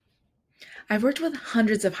I've worked with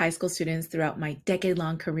hundreds of high school students throughout my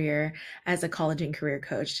decade-long career as a college and career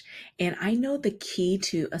coach, and I know the key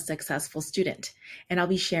to a successful student, and I'll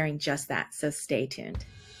be sharing just that, so stay tuned.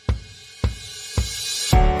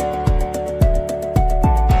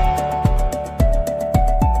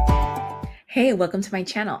 Hey, welcome to my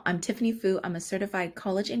channel. I'm Tiffany Fu. I'm a certified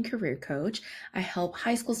college and career coach. I help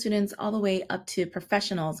high school students all the way up to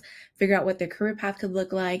professionals figure out what their career path could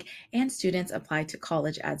look like, and students apply to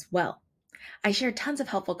college as well. I share tons of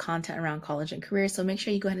helpful content around college and career, so make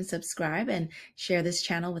sure you go ahead and subscribe and share this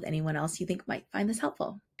channel with anyone else you think might find this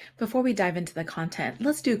helpful. Before we dive into the content,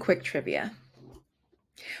 let's do a quick trivia.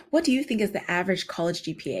 What do you think is the average college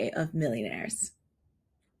GPA of millionaires?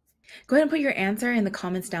 Go ahead and put your answer in the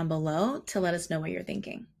comments down below to let us know what you're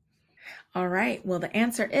thinking. All right, well, the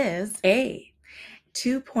answer is A,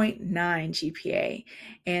 2.9 GPA.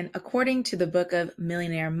 And according to the book of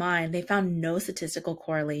Millionaire Mind, they found no statistical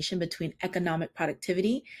correlation between economic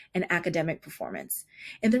productivity and academic performance.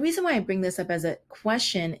 And the reason why I bring this up as a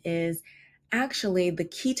question is actually the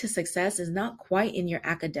key to success is not quite in your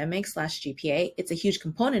academic/GPA. It's a huge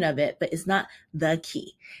component of it, but it's not the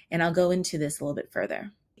key. And I'll go into this a little bit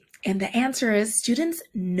further. And the answer is students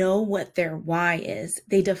know what their why is.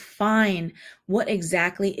 They define what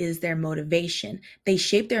exactly is their motivation. They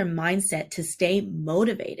shape their mindset to stay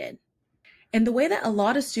motivated. And the way that a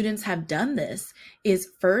lot of students have done this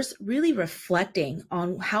is first really reflecting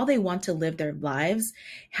on how they want to live their lives,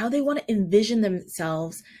 how they want to envision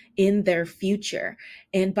themselves in their future.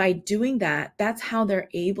 And by doing that, that's how they're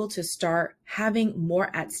able to start having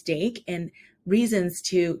more at stake and reasons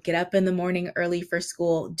to get up in the morning early for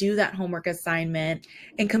school, do that homework assignment,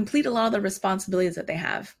 and complete a lot of the responsibilities that they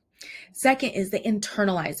have. Second is they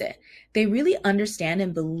internalize it. They really understand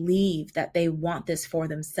and believe that they want this for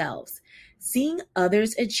themselves. Seeing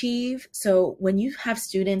others achieve. So when you have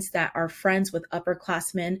students that are friends with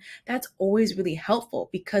upperclassmen, that's always really helpful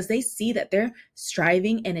because they see that they're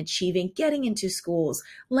striving and achieving, getting into schools,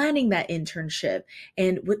 landing that internship.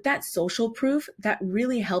 And with that social proof, that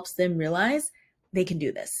really helps them realize they can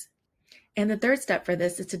do this. And the third step for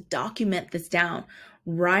this is to document this down.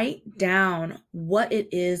 Write down what it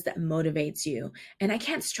is that motivates you. And I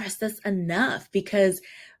can't stress this enough because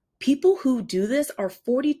people who do this are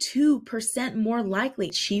 42% more likely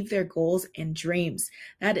to achieve their goals and dreams.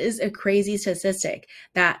 That is a crazy statistic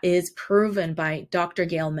that is proven by Dr.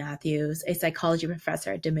 Gail Matthews, a psychology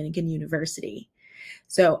professor at Dominican University.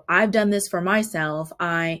 So I've done this for myself.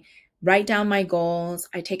 I write down my goals.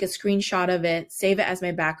 I take a screenshot of it, save it as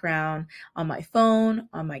my background on my phone,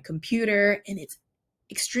 on my computer, and it's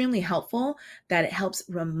extremely helpful that it helps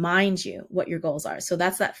remind you what your goals are. So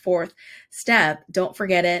that's that fourth step. Don't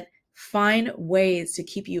forget it. Find ways to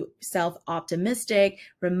keep yourself optimistic,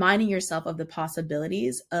 reminding yourself of the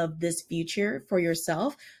possibilities of this future for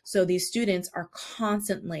yourself. So these students are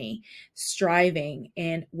constantly striving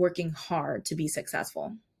and working hard to be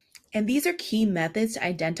successful. And these are key methods to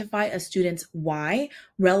identify a student's why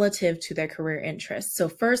relative to their career interests. So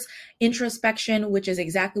first, introspection, which is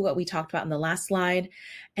exactly what we talked about in the last slide.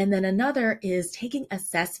 And then another is taking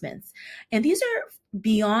assessments. And these are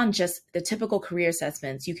beyond just the typical career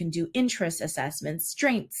assessments. You can do interest assessments,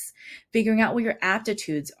 strengths, figuring out what your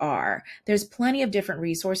aptitudes are. There's plenty of different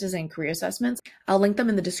resources and career assessments. I'll link them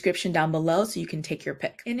in the description down below so you can take your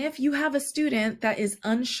pick. And if you have a student that is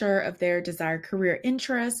unsure of their desired career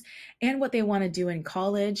interests and what they want to do in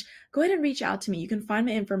college, go ahead and reach out to me. You can find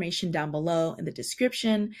my information down below in the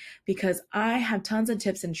description because I have tons of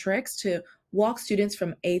tips and tricks to walk students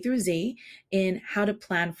from A through Z in how to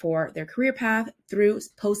plan for their career path through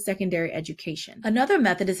post-secondary education. Another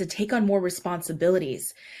method is to take on more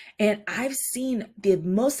responsibilities. And I've seen the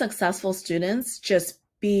most successful students just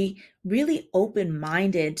be really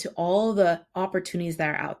open-minded to all the opportunities that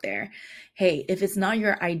are out there. Hey, if it's not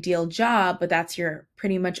your ideal job, but that's your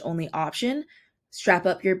pretty much only option, strap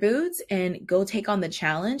up your boots and go take on the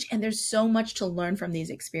challenge. And there's so much to learn from these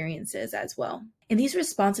experiences as well. And these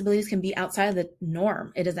responsibilities can be outside of the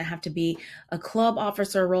norm. It doesn't have to be a club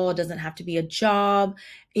officer role. It doesn't have to be a job.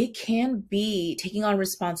 It can be taking on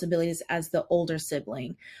responsibilities as the older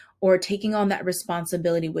sibling, or taking on that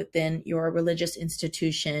responsibility within your religious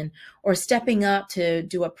institution, or stepping up to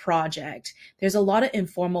do a project. There's a lot of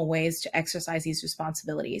informal ways to exercise these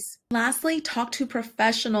responsibilities. Lastly, talk to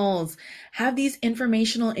professionals. Have these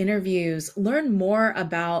informational interviews. Learn more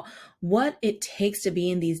about what it takes to be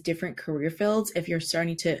in these different career fields if you're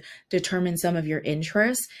starting to determine some of your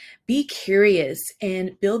interests. Be curious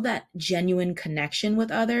and build that genuine connection with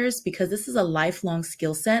others, because this is a lifelong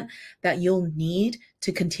skill set that you'll need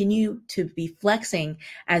to continue to be flexing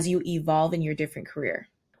as you evolve in your different career.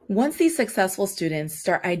 Once these successful students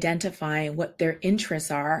start identifying what their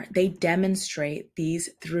interests are, they demonstrate these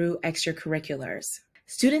through extracurriculars.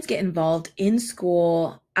 Students get involved in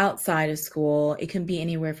school, outside of school. It can be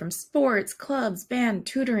anywhere from sports, clubs, band,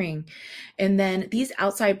 tutoring. And then these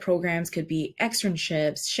outside programs could be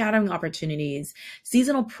externships, shadowing opportunities,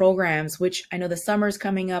 seasonal programs, which I know the summer is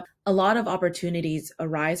coming up. A lot of opportunities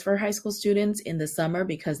arise for high school students in the summer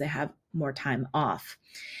because they have more time off.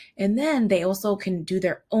 And then they also can do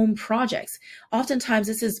their own projects. Oftentimes,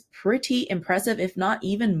 this is pretty impressive, if not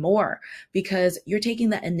even more, because you're taking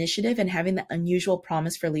that initiative and having that unusual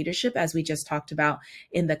promise for leadership, as we just talked about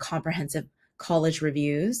in the comprehensive college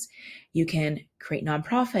reviews. You can create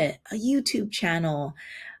nonprofit, a YouTube channel,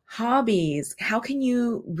 hobbies. How can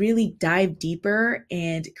you really dive deeper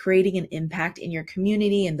and creating an impact in your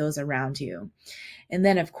community and those around you? And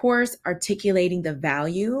then, of course, articulating the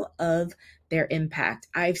value of their impact.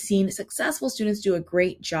 I've seen successful students do a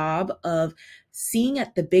great job of seeing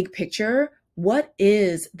at the big picture, what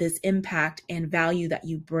is this impact and value that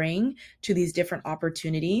you bring to these different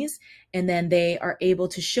opportunities? And then they are able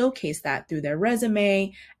to showcase that through their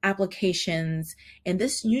resume, applications. And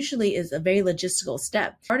this usually is a very logistical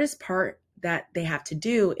step. The hardest part that they have to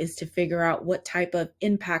do is to figure out what type of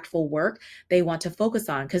impactful work they want to focus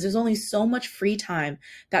on, because there's only so much free time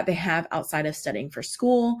that they have outside of studying for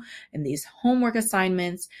school and these homework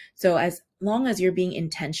assignments. So as long as you're being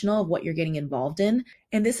intentional of what you're getting involved in,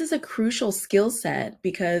 and this is a crucial skill set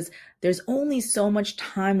because there's only so much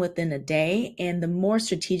time within a day, and the more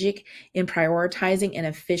strategic in prioritizing and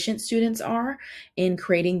efficient students are in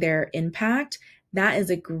creating their impact, that is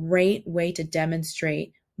a great way to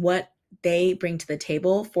demonstrate what they bring to the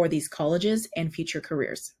table for these colleges and future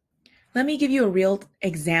careers. Let me give you a real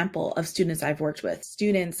example of students I've worked with.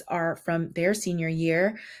 Students are from their senior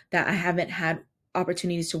year that I haven't had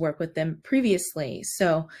opportunities to work with them previously.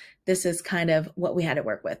 So this is kind of what we had to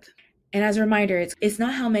work with. And as a reminder, it's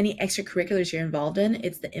not how many extracurriculars you're involved in,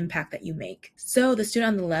 it's the impact that you make. So the student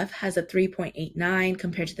on the left has a 3.89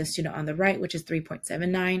 compared to the student on the right, which is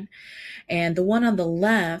 3.79. And the one on the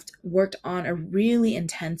left worked on a really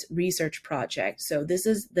intense research project. So this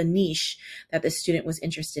is the niche that the student was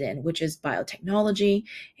interested in, which is biotechnology.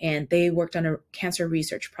 And they worked on a cancer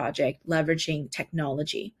research project leveraging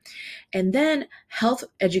technology. And then health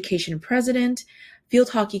education president, field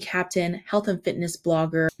hockey captain, health and fitness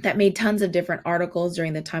blogger that made tons of different articles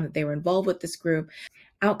during the time that they were involved with this group.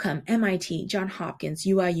 Outcome, MIT, Johns Hopkins,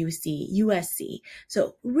 UIUC, USC.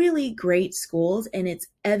 So really great schools, and it's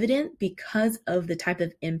evident because of the type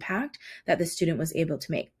of impact that the student was able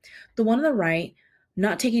to make. The one on the right,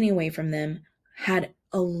 not taking away from them, had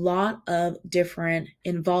a lot of different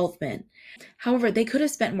involvement. However, they could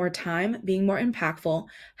have spent more time being more impactful,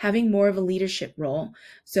 having more of a leadership role.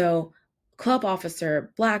 So club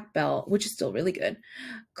officer, black belt, which is still really good,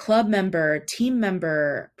 club member, team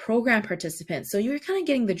member, program participant. So you're kind of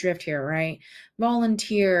getting the drift here, right?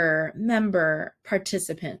 Volunteer, member,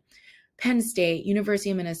 participant. Penn State, University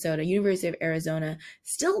of Minnesota, University of Arizona,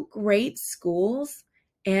 still great schools.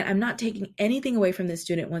 And I'm not taking anything away from this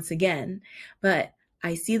student once again, but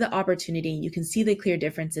I see the opportunity. You can see the clear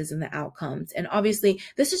differences in the outcomes. And obviously,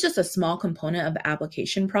 this is just a small component of the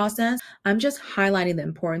application process. I'm just highlighting the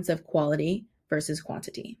importance of quality versus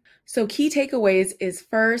quantity. So key takeaways is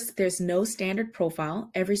first, there's no standard profile.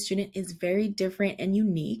 Every student is very different and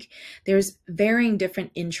unique. There's varying different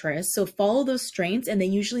interests. So follow those strengths, and they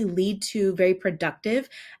usually lead to very productive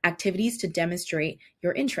activities to demonstrate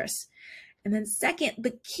your interests. And then second,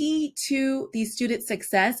 the key to these students'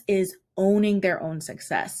 success is owning their own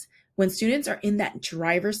success. When students are in that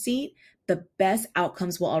driver's seat, the best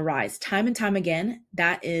outcomes will arise. Time and time again,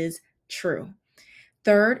 that is true.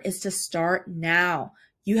 Third is to start now.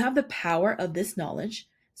 You have the power of this knowledge.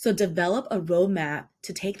 So develop a roadmap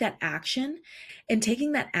to take that action. And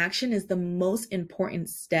taking that action is the most important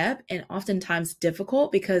step, and oftentimes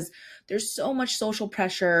difficult because there's so much social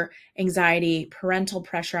pressure, anxiety, parental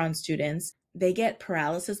pressure on students. They get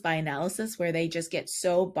paralysis by analysis where they just get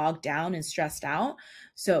so bogged down and stressed out.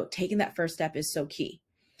 So taking that first step is so key.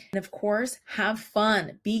 And of course, have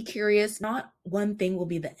fun, be curious. Not one thing will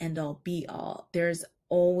be the end all be all. There's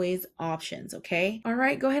always options, okay? All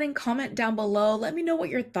right, go ahead and comment down below. Let me know what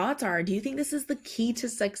your thoughts are. Do you think this is the key to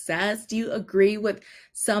success? Do you agree with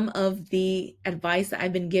some of the advice that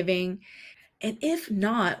I've been giving? And if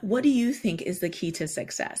not, what do you think is the key to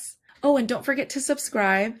success? Oh, and don't forget to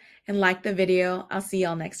subscribe and like the video. I'll see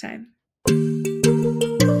y'all next time.